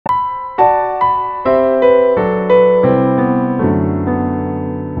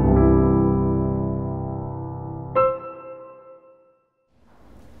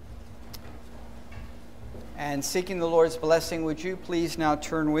And seeking the Lord's blessing, would you please now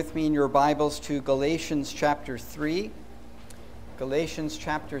turn with me in your Bibles to Galatians chapter 3. Galatians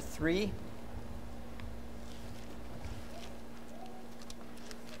chapter 3.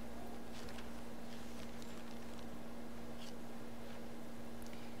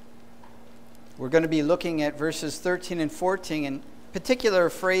 We're going to be looking at verses 13 and 14, and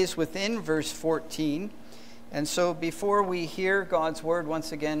particular phrase within verse 14. And so before we hear God's word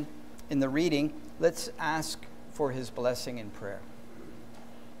once again in the reading, let's ask for his blessing in prayer.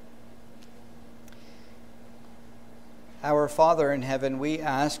 Our Father in heaven, we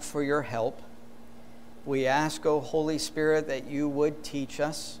ask for your help. We ask, O Holy Spirit, that you would teach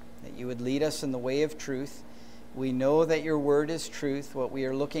us, that you would lead us in the way of truth. We know that your word is truth. What we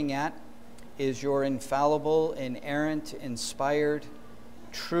are looking at is your infallible, inerrant, inspired,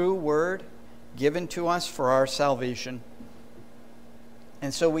 true word given to us for our salvation.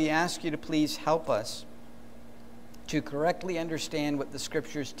 And so we ask you to please help us to correctly understand what the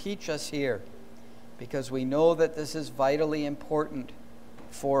Scriptures teach us here, because we know that this is vitally important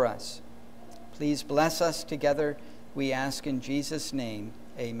for us. Please bless us together, we ask in Jesus' name.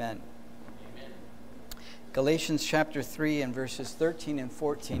 Amen. Amen. Galatians chapter 3 and verses 13 and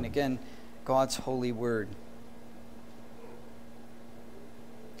 14, again, God's holy word.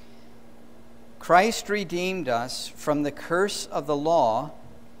 Christ redeemed us from the curse of the law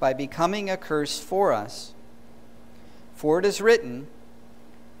by becoming a curse for us. For it is written,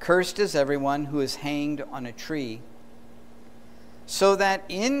 "Cursed is everyone who is hanged on a tree," so that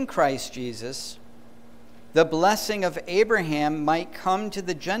in Christ Jesus the blessing of Abraham might come to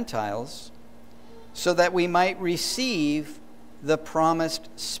the Gentiles, so that we might receive the promised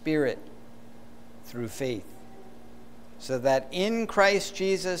Spirit through faith. So that in Christ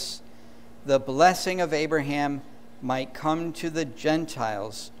Jesus the blessing of Abraham might come to the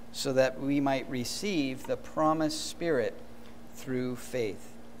Gentiles, so that we might receive the promised Spirit through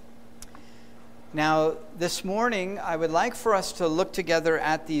faith. Now, this morning, I would like for us to look together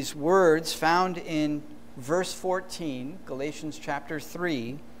at these words found in verse 14, Galatians chapter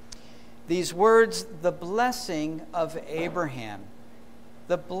 3. These words, the blessing of Abraham.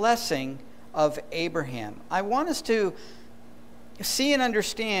 The blessing of Abraham. I want us to see and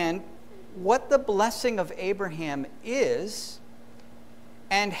understand what the blessing of Abraham is,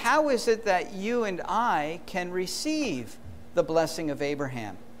 and how is it that you and I can receive the blessing of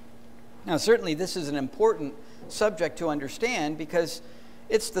Abraham. Now, certainly this is an important subject to understand, because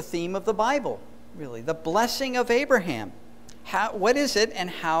it's the theme of the Bible, really. The blessing of Abraham. What is it, and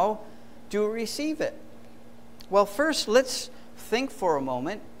how do we receive it? Well, first, let's think for a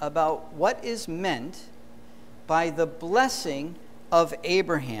moment about what is meant by the blessing of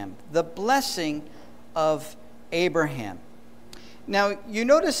Abraham. The blessing of Abraham. Now, you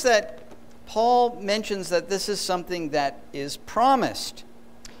notice that Paul mentions that this is something that is promised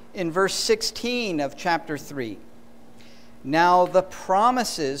in verse 16 of chapter 3. Now the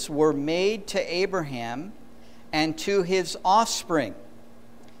promises were made to Abraham and to his offspring.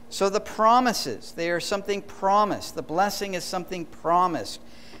 So the promises, they are something promised. The blessing is something promised.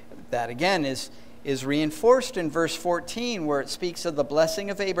 That again is reinforced in verse 14, where it speaks of the blessing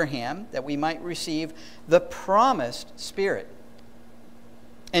of Abraham, that we might receive the promised Spirit.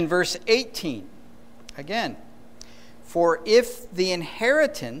 In verse 18, again, for if the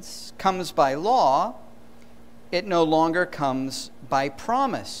inheritance comes by law, it no longer comes by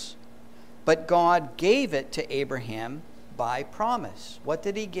promise, but God gave it to Abraham by promise. What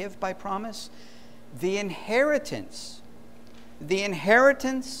did he give by promise? The inheritance. The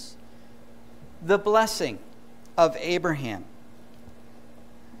inheritance, the blessing of Abraham.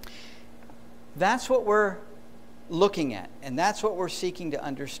 That's what we're looking at, and that's what we're seeking to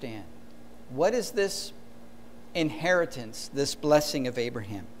understand. What is this inheritance, this blessing of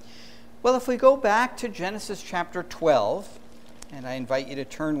Abraham? Well, if we go back to Genesis chapter 12, and I invite you to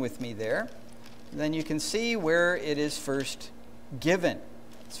turn with me there, then you can see where it is first given.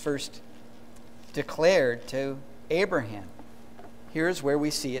 It's first declared to Abraham. Here's where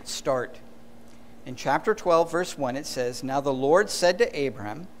we see it start. In chapter 12, verse 1, it says, "Now the Lord said to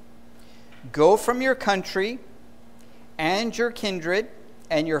Abram, go from your country and your kindred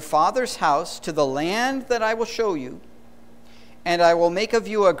and your father's house to the land that I will show you, and I will make of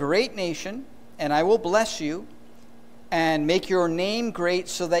you a great nation, and I will bless you and make your name great,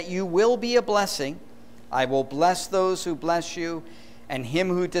 so that you will be a blessing. I will bless those who bless you, and him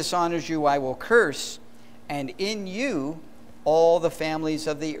who dishonors you I will curse, and in you all the families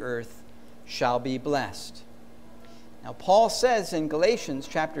of the earth shall be blessed." Now, Paul says in Galatians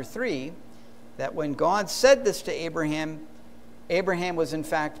chapter 3 that when God said this to Abraham, Abraham was in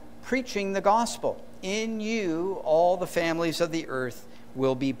fact preaching the gospel. in you all the families of the earth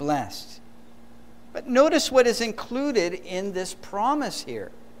will be blessed. But notice what is included in this promise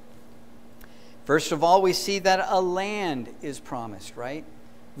here. First of all, we see that a land is promised, right?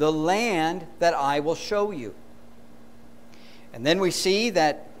 The land that I will show you. And then we see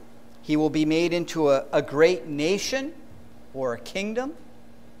that he will be made into a great nation or a kingdom.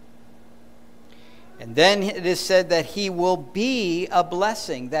 And then it is said that he will be a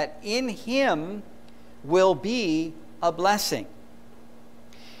blessing, that in him will be a blessing.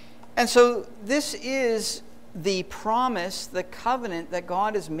 And so this is the promise, the covenant that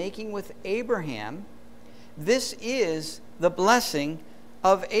God is making with Abraham. This is the blessing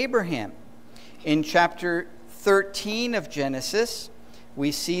of Abraham. In chapter 13 of Genesis,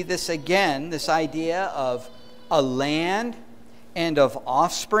 we see this again, this idea of a land and of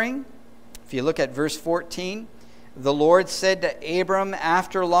offspring. If you look at verse 14, the Lord said to Abram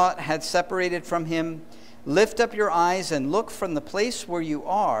after Lot had separated from him, "Lift up your eyes and look from the place where you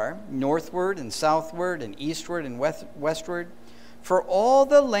are, northward and southward and eastward and westward. For all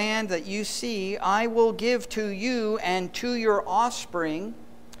the land that you see, I will give to you and to your offspring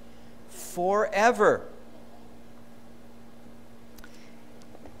forever."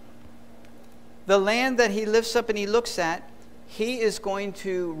 The land that he lifts up and he looks at, he is going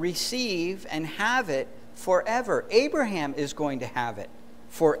to receive and have it forever. Abraham is going to have it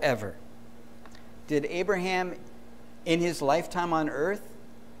forever. Did Abraham, in his lifetime on earth,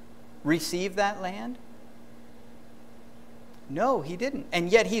 receive that land? No, he didn't. And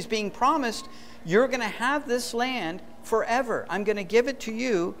yet he's being promised, you're going to have this land forever. I'm going to give it to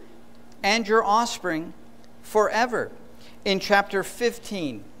you and your offspring forever. In chapter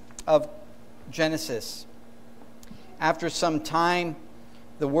 15 of Genesis, after some time,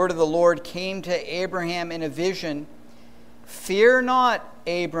 the word of the Lord came to Abraham in a vision. "Fear not,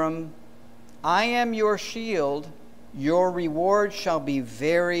 Abram, I am your shield. Your reward shall be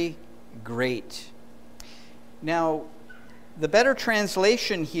very great." Now, the better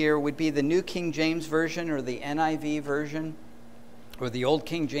translation here would be the New King James Version or the NIV version or the Old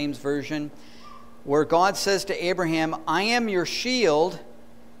King James Version, where God says to Abraham, "I am your shield,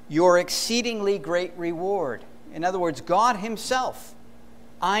 your exceedingly great reward." In other words, God himself,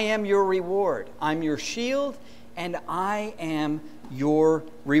 I am your reward. I'm your shield and I am your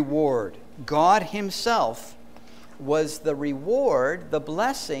reward. God himself was the reward, the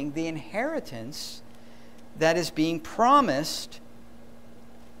blessing, the inheritance that is being promised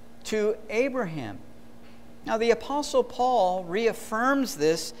to Abraham. Now, the Apostle Paul reaffirms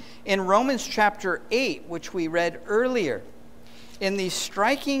this in Romans chapter 8, which we read earlier. In these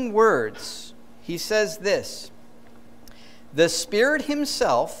striking words, he says this: "The Spirit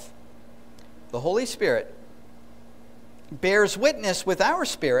himself," the Holy Spirit, "bears witness with our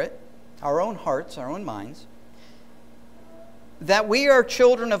spirit," our own hearts, our own minds, "that we are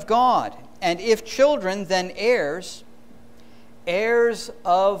children of God, and if children, then heirs, heirs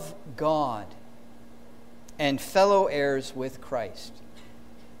of God, and fellow heirs with Christ."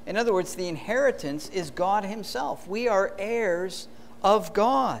 In other words, the inheritance is God himself. We are heirs of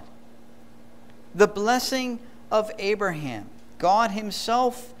God. The blessing of Abraham. God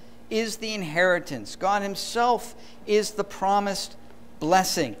himself is the inheritance. God himself is the promised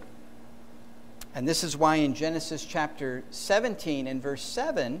blessing. And this is why in Genesis chapter 17 and verse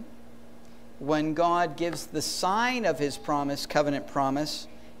 7, when God gives the sign of his promise, covenant promise,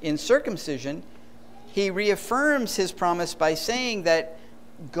 in circumcision, he reaffirms his promise by saying that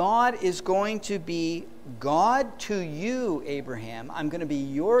God is going to be God to you, Abraham. I'm going to be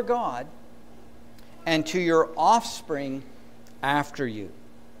your God, and to your offspring after you.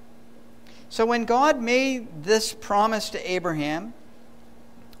 So when God made this promise to Abraham,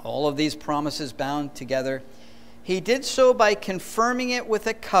 all of these promises bound together, he did so by confirming it with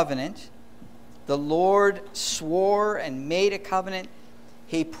a covenant. The Lord swore and made a covenant.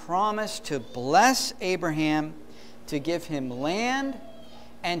 He promised to bless Abraham, to give him land,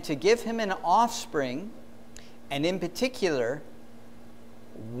 and to give him an offspring, and in particular,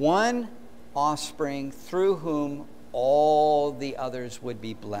 one offspring through whom all the others would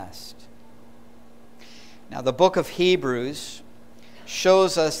be blessed. Now, the book of Hebrews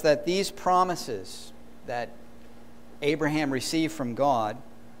shows us that these promises that Abraham received from God,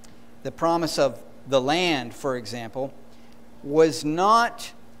 the promise of the land, for example, was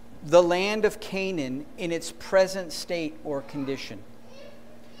not the land of Canaan in its present state or condition.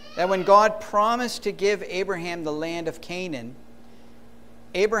 That when God promised to give Abraham the land of Canaan,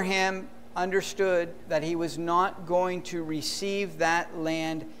 Abraham understood that he was not going to receive that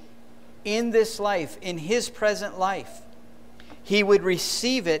land in this life, in his present life. He would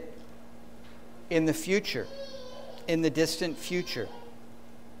receive it in the future, in the distant future.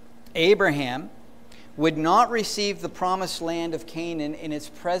 Abraham would not receive the promised land of Canaan in its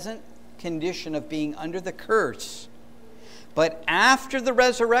present condition of being under the curse, but after the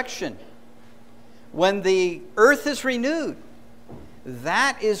resurrection, when the earth is renewed,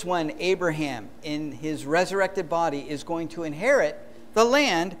 that is when Abraham, in his resurrected body, is going to inherit the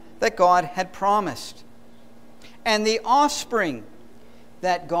land that God had promised. And the offspring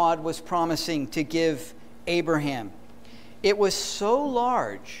that God was promising to give Abraham, it was so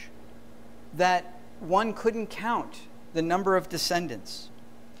large that one couldn't count the number of descendants.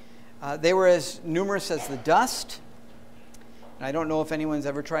 They were as numerous as the dust. And I don't know if anyone's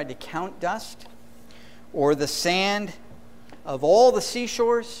ever tried to count dust, or the sand of all the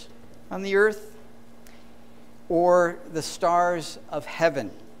seashores on the earth, or the stars of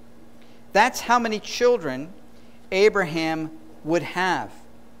heaven. That's how many children Abraham would have.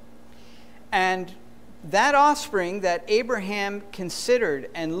 And that offspring that Abraham considered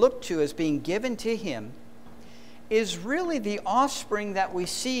and looked to as being given to him is really the offspring that we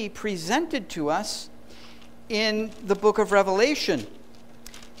see presented to us in the book of Revelation.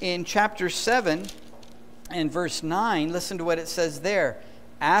 In chapter 7 and verse 9, listen to what it says there.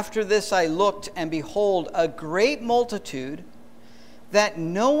 After this I looked, and behold, a great multitude that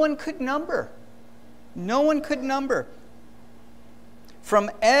no one could number. No one could number.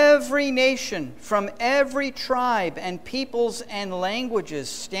 From every nation, from every tribe and peoples and languages,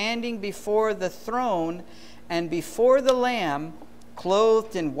 standing before the throne and before the Lamb,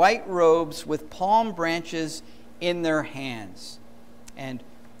 clothed in white robes with palm branches in their hands. And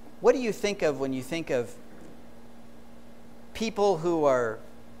what do you think of when you think of people who are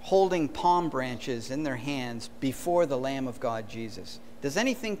holding palm branches in their hands before the Lamb of God, Jesus? Does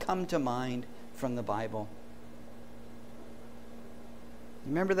anything come to mind from the Bible?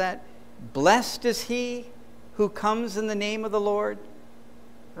 Remember that? Blessed is he who comes in the name of the Lord,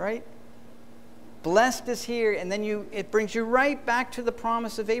 right? Blessed is he, and then it brings you right back to the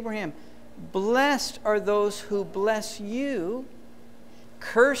promise of Abraham. Blessed are those who bless you,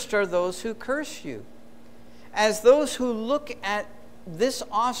 cursed are those who curse you. As those who look at this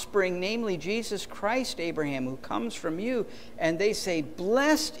offspring, namely Jesus Christ, Abraham, who comes from you, and they say,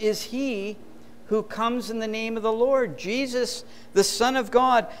 blessed is he who comes in the name of the Lord. Jesus, the Son of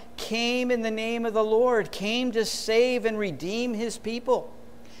God, came in the name of the Lord, came to save and redeem his people.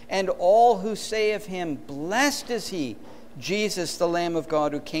 And all who say of him, blessed is he, Jesus, the Lamb of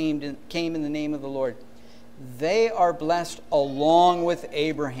God, who came in the name of the Lord. They are blessed along with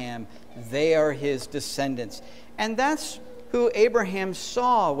Abraham. They are his descendants. And that's who Abraham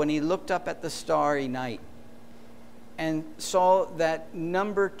saw when he looked up at the starry night and saw that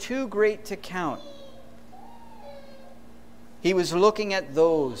number too great to count. He was looking at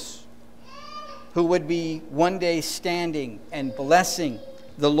those who would be one day standing and blessing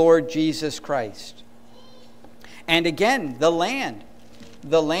the Lord Jesus Christ. And again, the land.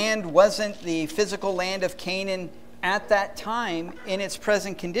 The land wasn't the physical land of Canaan at that time in its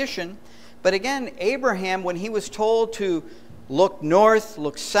present condition. But again, Abraham, when he was told to look north,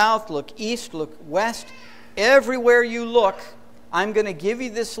 look south, look east, look west, everywhere you look, I'm going to give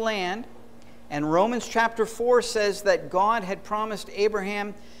you this land. And Romans chapter 4 says that God had promised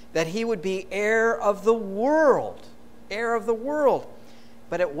Abraham that he would be heir of the world. Heir of the world.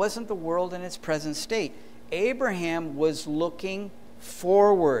 But it wasn't the world in its present state. Abraham was looking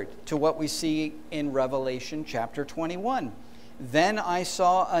forward to what we see in Revelation chapter 21. Then I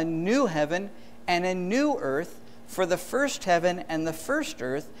saw a new heaven and a new earth, for the first heaven and the first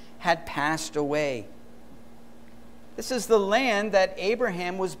earth had passed away. This is the land that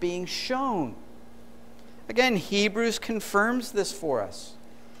Abraham was being shown. Again, Hebrews confirms this for us.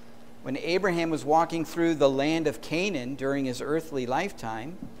 When Abraham was walking through the land of Canaan during his earthly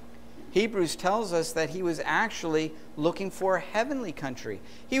lifetime, Hebrews tells us that he was actually looking for a heavenly country.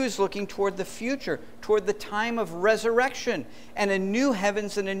 He was looking toward the future, toward the time of resurrection and a new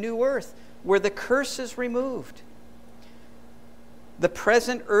heavens and a new earth where the curse is removed. The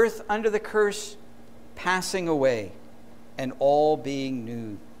present earth under the curse passing away and all being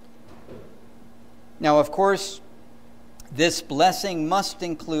new. Now, of course, this blessing must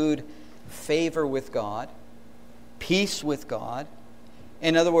include favor with God, peace with God.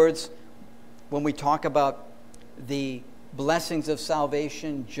 In other words, when we talk about the blessings of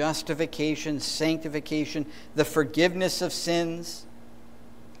salvation, justification, sanctification, the forgiveness of sins,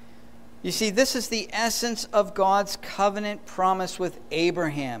 you see, this is the essence of God's covenant promise with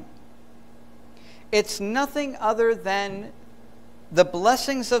Abraham. It's nothing other than the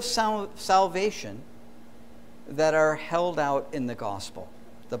blessings of salvation that are held out in the gospel.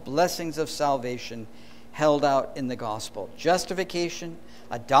 the blessings of salvation held out in the gospel. Justification,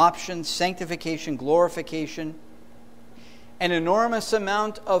 adoption, sanctification, glorification, an enormous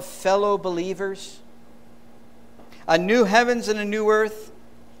amount of fellow believers, a new heavens and a new earth,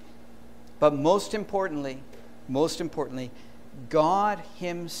 but most importantly, God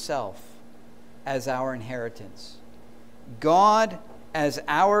himself as our inheritance. God as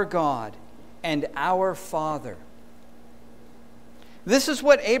our God and our Father. This is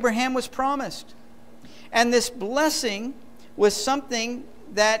what Abraham was promised. And this blessing was something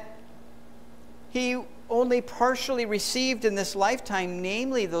that he only partially received in this lifetime,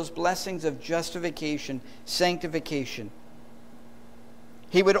 namely those blessings of justification, sanctification.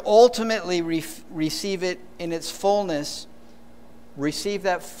 He would ultimately receive it in its fullness, receive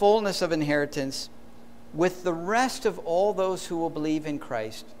that fullness of inheritance with the rest of all those who will believe in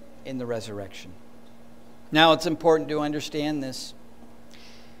Christ in the resurrection. Now, it's important to understand this.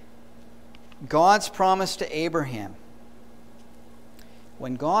 God's promise to Abraham.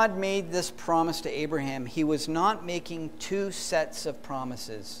 When God made this promise to Abraham, he was not making two sets of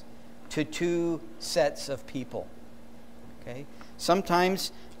promises to two sets of people. Okay?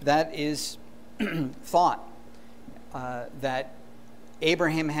 Sometimes that is thought, that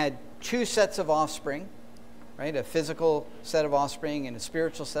Abraham had two sets of offspring, right? A physical set of offspring and a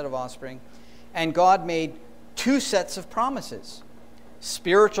spiritual set of offspring. And God made two sets of promises.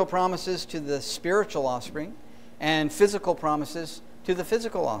 Spiritual promises to the spiritual offspring and physical promises to the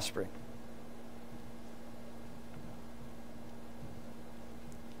physical offspring.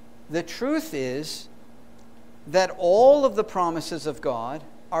 The truth is that all of the promises of God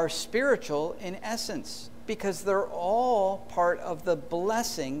are spiritual in essence, because they're all part of the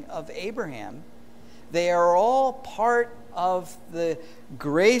blessing of Abraham. They are all part of the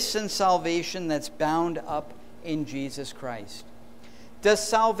grace and salvation that's bound up in Jesus Christ. Does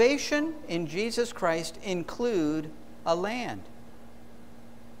salvation in Jesus Christ include a land?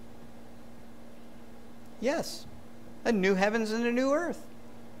 Yes. A new heavens and a new earth.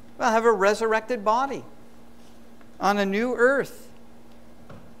 We'll have a resurrected body on a new earth.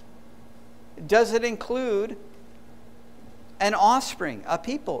 Does it include an offspring, a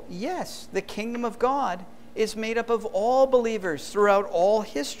people? Yes. The kingdom of God is made up of all believers throughout all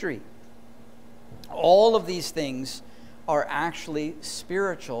history. All of these things are actually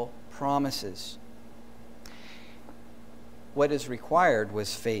spiritual promises. What is required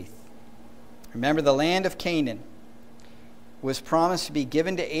was faith. Remember, the land of Canaan was promised to be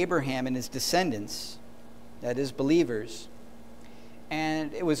given to Abraham and his descendants, that is, believers,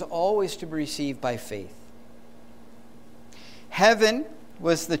 and it was always to be received by faith. Heaven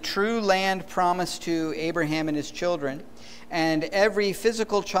was the true land promised to Abraham and his children, and every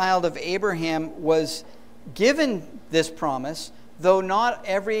physical child of Abraham was given this promise, though not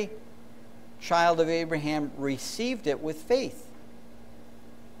every child of Abraham received it with faith.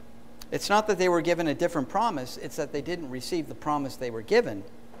 It's not that they were given a different promise, it's that they didn't receive the promise they were given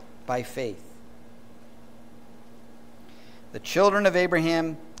by faith. The children of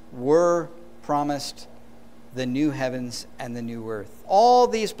Abraham were promised the new heavens and the new earth. All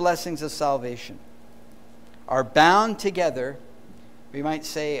these blessings of salvation are bound together, we might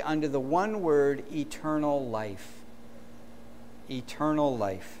say, under the one word, eternal life. Eternal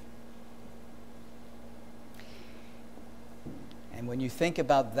life. And when you think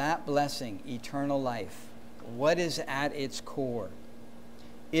about that blessing, eternal life, what is at its core?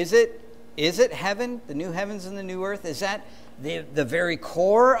 Is it heaven, the new heavens and the new earth? Is that the very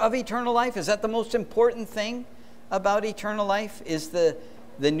core of eternal life? Is that the most important thing about eternal life? Is the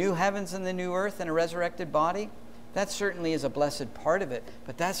new heavens and the new earth and a resurrected body? That certainly is a blessed part of it,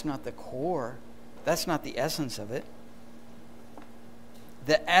 but that's not the core. That's not the essence of it.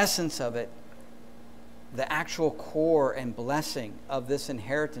 The essence of it, the actual core and blessing of this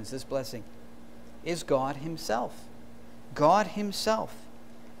inheritance, this blessing, is God himself. God himself.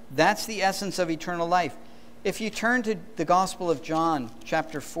 That's the essence of eternal life. If you turn to the Gospel of John,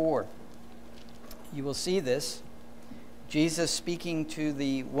 chapter 4, you will see this. Jesus speaking to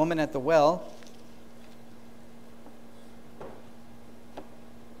the woman at the well.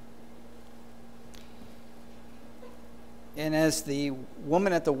 And as the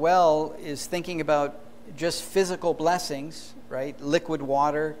woman at the well is thinking about just physical blessings, right? Liquid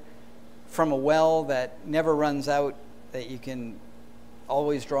water from a well that never runs out, that you can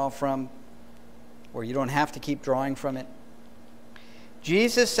always draw from, or you don't have to keep drawing from it.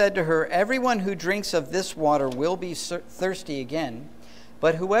 Jesus said to her, "Everyone who drinks of this water will be thirsty again,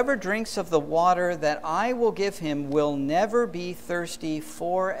 but whoever drinks of the water that I will give him will never be thirsty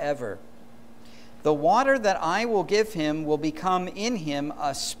forever. The water that I will give him will become in him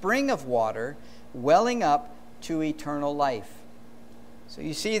a spring of water welling up to eternal life. So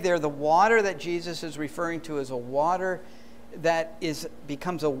you see there, the water that Jesus is referring to is a water that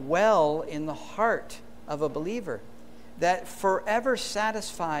becomes a well in the heart of a believer that forever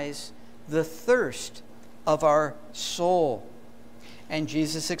satisfies the thirst of our soul. And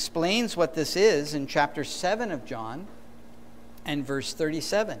Jesus explains what this is in chapter 7 of John and verse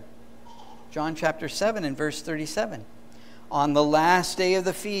 37. John chapter 7 and verse 37. On the last day of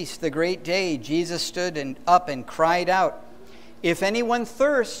the feast, the great day, Jesus stood up and cried out, "If anyone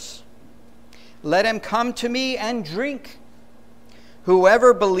thirsts, let him come to me and drink.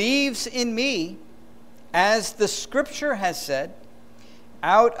 Whoever believes in me, as the scripture has said,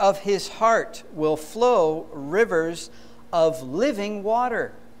 out of his heart will flow rivers of living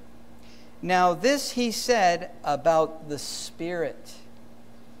water." Now this he said about the Spirit,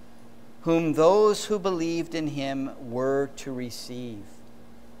 whom those who believed in him were to receive.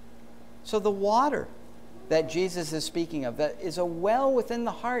 So the water that Jesus is speaking of, that is a well within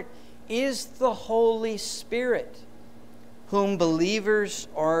the heart, is the Holy Spirit, whom believers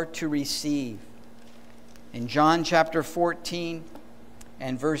are to receive. In John chapter 14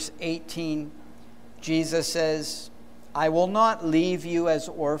 and verse 18, Jesus says, "I will not leave you as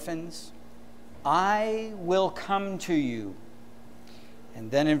orphans. I will come to you." And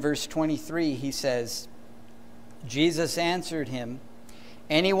then in verse 23, he says, Jesus answered him,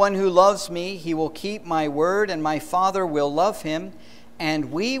 "Anyone who loves me, he will keep my word, and my Father will love him,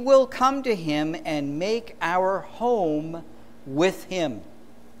 and we will come to him and make our home with him."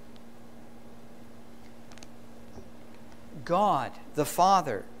 God the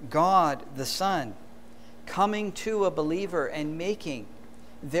Father, God the Son, coming to a believer and making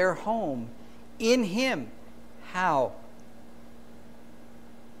their home in him. How?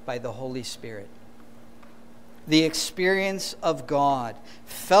 By the Holy Spirit. The experience of God,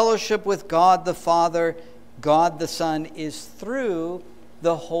 fellowship with God the Father, God the Son, is through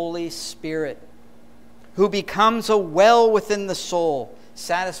the Holy Spirit, who becomes a well within the soul,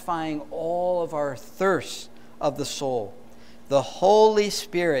 satisfying all of our thirst of the soul. The Holy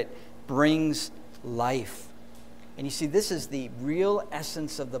Spirit brings life. And you see, this is the real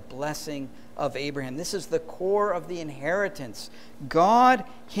essence of the blessing of Abraham. This is the core of the inheritance. God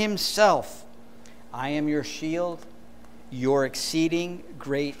himself, "I am your shield, your exceeding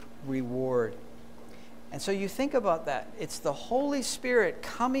great reward." And so you think about that. It's the Holy Spirit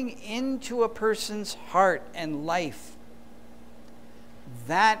coming into a person's heart and life.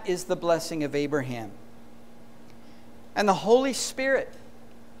 That is the blessing of Abraham. And the Holy Spirit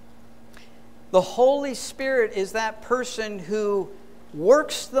is that person who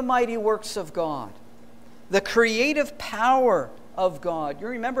works the mighty works of God, the creative power of God. You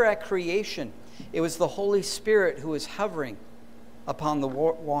remember at creation, it was the Holy Spirit who was hovering upon the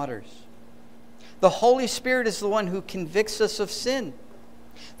waters. The Holy Spirit is the one who convicts us of sin.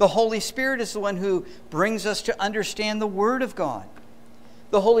 The Holy Spirit is the one who brings us to understand the Word of God.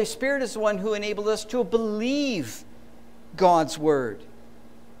 The Holy Spirit is the one who enabled us to believe God's Word.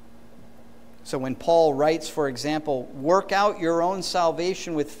 So when Paul writes, for example, "Work out your own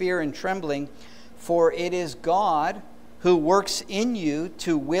salvation with fear and trembling, for it is God who works in you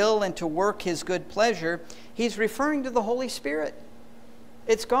to will and to work his good pleasure," he's referring to the Holy Spirit.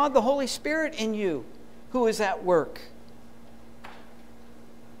 It's God, the Holy Spirit in you, who is at work.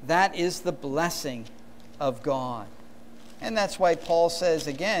 That is the blessing of God. And that's why Paul says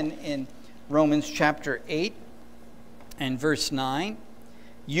again in Romans chapter 8 and verse 9,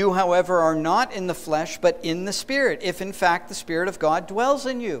 "You, however, are not in the flesh, but in the Spirit, if in fact the Spirit of God dwells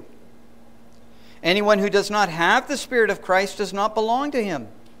in you. Anyone who does not have the Spirit of Christ does not belong to him.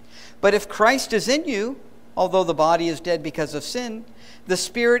 But if Christ is in you, although the body is dead because of sin, the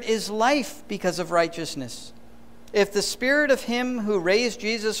Spirit is life because of righteousness. If the Spirit of him who raised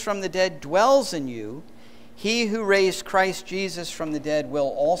Jesus from the dead dwells in you, he who raised Christ Jesus from the dead will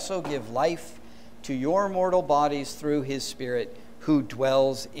also give life to your mortal bodies through his Spirit who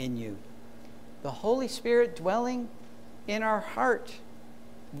dwells in you." The Holy Spirit dwelling in our heart.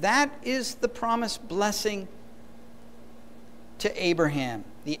 That is the promised blessing to Abraham,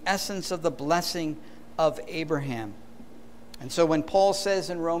 the essence of the blessing of Abraham. And so when Paul says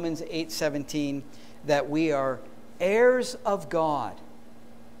in Romans 8:17 that we are heirs of God,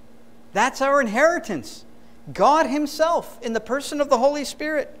 that's our inheritance. God himself in the person of the Holy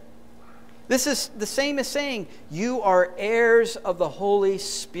Spirit. This is the same as saying you are heirs of the Holy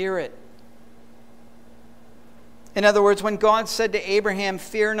Spirit. In other words, when God said to Abraham,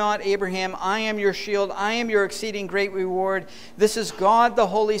 "Fear not, Abraham, I am your shield, I am your exceeding great reward," this is God the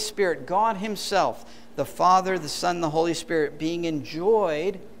Holy Spirit, God himself, the Father, the Son, the Holy Spirit, being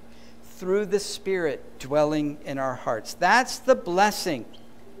enjoyed through the Spirit dwelling in our hearts. That's the blessing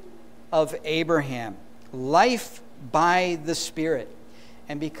of Abraham, life by the Spirit.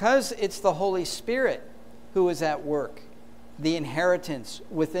 And because it's the Holy Spirit who is at work, the inheritance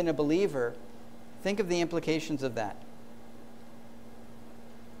within a believer, think of the implications of that.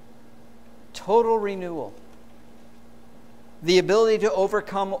 Total renewal. The ability to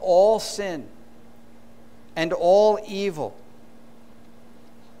overcome all sin and all evil.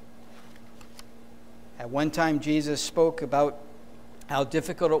 At one time, Jesus spoke about how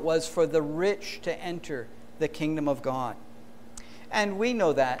difficult it was for the rich to enter the kingdom of God. And we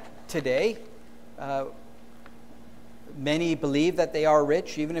know that today. Many believe that they are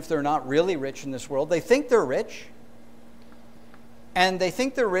rich, even if they're not really rich in this world. They think they're rich. And they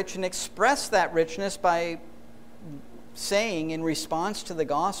think they're rich and express that richness by saying in response to the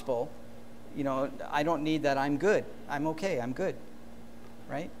gospel, I don't need that, I'm good. I'm okay, I'm good.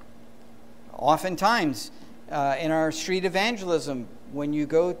 Right? Oftentimes, in our street evangelism, when you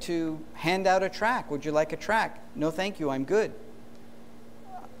go to hand out a tract, would you like a tract? No, thank you, I'm good.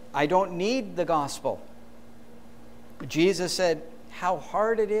 I don't need the gospel. Jesus said how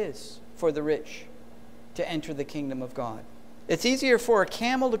hard it is for the rich to enter the kingdom of God. It's easier for a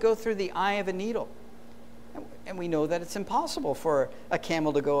camel to go through the eye of a needle. And we know that it's impossible for a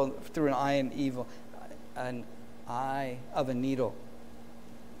camel to go through an eye of a needle.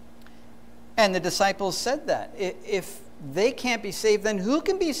 And the disciples said that. If they can't be saved, then who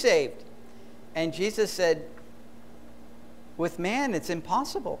can be saved? And Jesus said, with man it's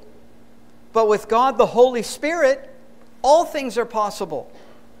impossible. But with God, the Holy Spirit, all things are possible.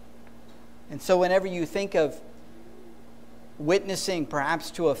 And so whenever you think of witnessing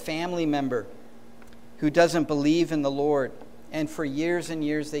perhaps to a family member who doesn't believe in the Lord, and for years and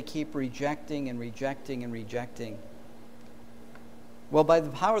years they keep rejecting and rejecting and rejecting, well, by the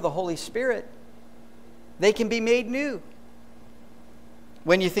power of the Holy Spirit, they can be made new.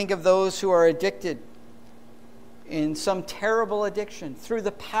 When you think of those who are addicted in some terrible addiction, through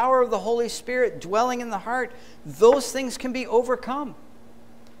the power of the Holy Spirit dwelling in the heart, those things can be overcome.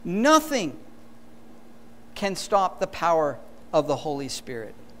 Nothing can stop the power of the Holy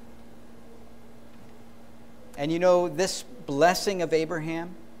Spirit. And this blessing of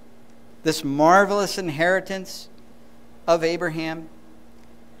Abraham, this marvelous inheritance of Abraham,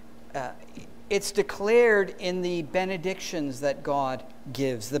 it's declared in the benedictions that God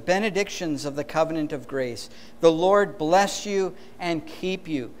gives, the benedictions of the covenant of grace. The Lord bless you and keep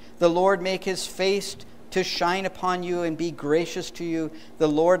you. The Lord make his face to shine upon you and be gracious to you. The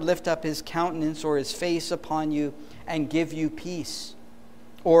Lord lift up his countenance or his face upon you and give you peace.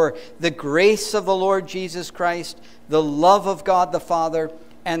 Or the grace of the Lord Jesus Christ, the love of God the Father,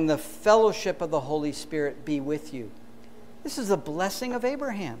 and the fellowship of the Holy Spirit be with you. This is the blessing of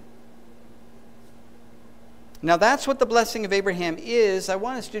Abraham. Now that's what the blessing of Abraham is. I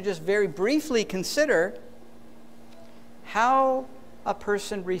want us to just very briefly consider how a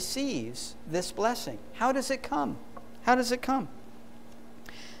person receives this blessing. How does it come? How does it come?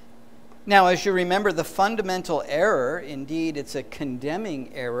 Now, as you remember, the fundamental error, indeed it's a condemning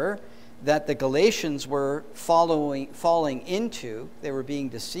error, that the Galatians were falling into, they were being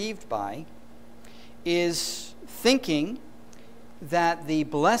deceived by, is thinking that the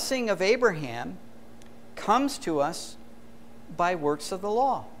blessing of Abraham comes to us by works of the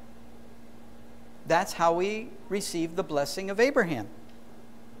law. That's how we receive the blessing of Abraham.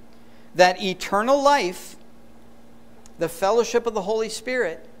 That eternal life, the fellowship of the Holy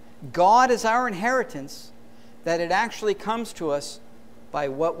Spirit, God is our inheritance, that it actually comes to us by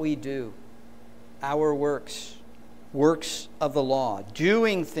what we do, our works, works of the law,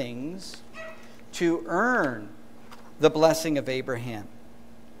 doing things to earn the blessing of Abraham.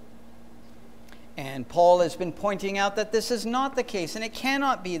 And Paul has been pointing out that this is not the case, and it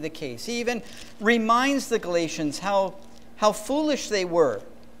cannot be the case. He even reminds the Galatians how foolish they were.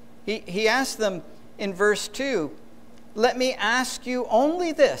 He asked them in verse 2, "Let me ask you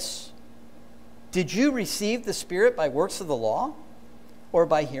only this. Did you receive the Spirit by works of the law, or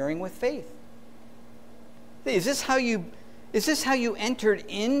by hearing with faith?" Is this how you entered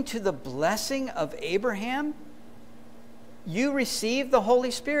into the blessing of Abraham? You received the Holy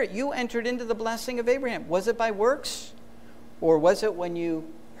Spirit. You entered into the blessing of Abraham. Was it by works? Or was it when you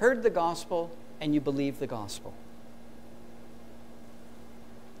heard the gospel and you believed the gospel?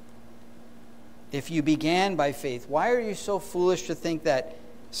 If you began by faith, why are you so foolish to think that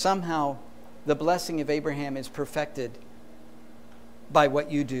somehow the blessing of Abraham is perfected by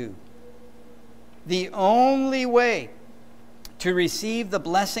what you do. The only way to receive the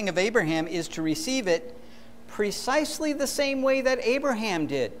blessing of Abraham is to receive it precisely the same way that Abraham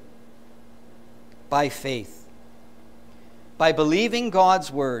did, by faith, by believing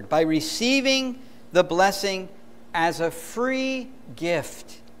God's word, by receiving the blessing as a free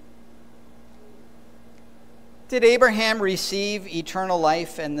gift. Did Abraham receive eternal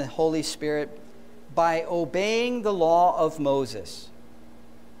life and the Holy Spirit by obeying the law of Moses?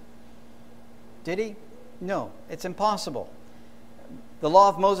 Did he? No, it's impossible. The law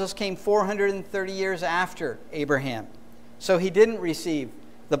of Moses came 430 years after Abraham. So he didn't receive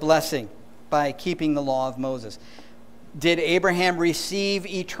the blessing by keeping the law of Moses. Did Abraham receive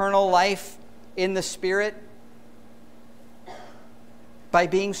eternal life in the Spirit by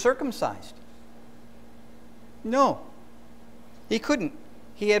being circumcised? No, he couldn't.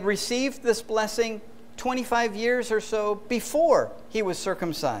 He had received this blessing 25 years or so before he was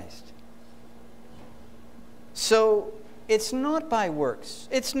circumcised. So it's not by works.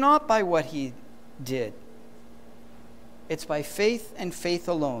 It's not by what he did. It's by faith and faith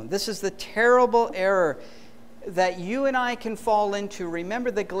alone. This is the terrible error that you and I can fall into.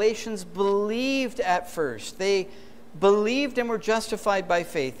 Remember, the Galatians believed at first. They believed and were justified by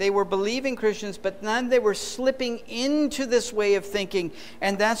faith. They were believing Christians, but then they were slipping into this way of thinking,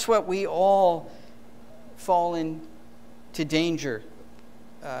 and that's what we all fall into danger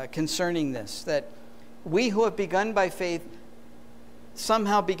concerning this, that we who have begun by faith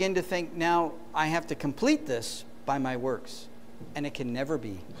somehow begin to think, now I have to complete this by my works, and it can never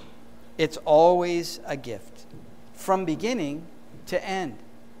be. It's always a gift from beginning to end,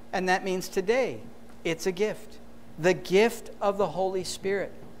 and that means today it's a gift. The gift of the Holy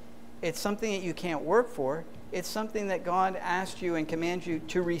Spirit. It's something that you can't work for. It's something that God asked you and commands you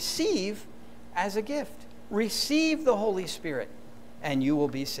to receive as a gift. Receive the Holy Spirit, and you will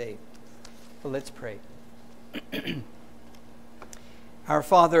be saved. Well, let's pray. Our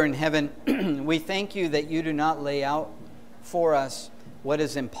Father in heaven, we thank you that you do not lay out for us what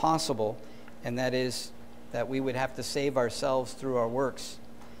is impossible, and that is that we would have to save ourselves through our works,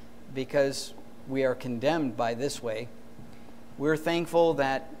 because we are condemned by this way. We're thankful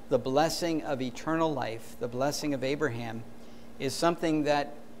that the blessing of eternal life, the blessing of Abraham, is something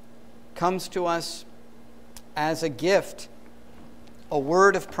that comes to us as a gift, a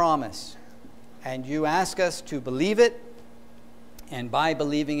word of promise. And you ask us to believe it, and by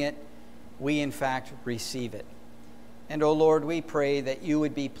believing it, we in fact receive it. And, O Lord, we pray that you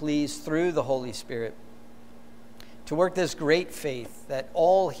would be pleased through the Holy Spirit to work this great faith, that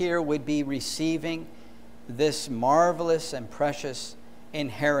all here would be receiving this marvelous and precious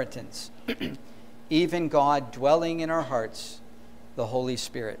inheritance, even God dwelling in our hearts, the Holy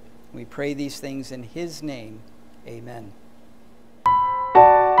Spirit. We pray these things in his name. Amen.